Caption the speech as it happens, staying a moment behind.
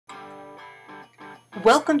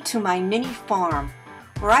Welcome to my mini farm.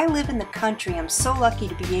 Where I live in the country, I'm so lucky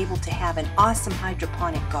to be able to have an awesome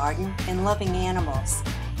hydroponic garden and loving animals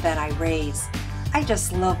that I raise. I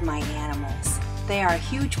just love my animals. They are a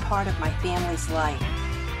huge part of my family's life.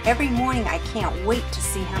 Every morning I can't wait to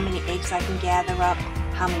see how many eggs I can gather up,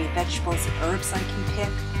 how many vegetables and herbs I can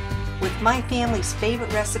pick. With my family's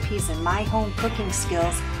favorite recipes and my home cooking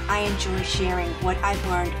skills, I enjoy sharing what I've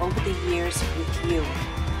learned over the years with you.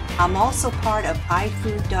 I'm also part of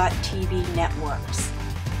iFood.tv networks.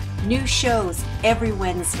 New shows every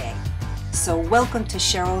Wednesday. So welcome to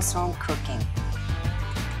Cheryl's Home Cooking.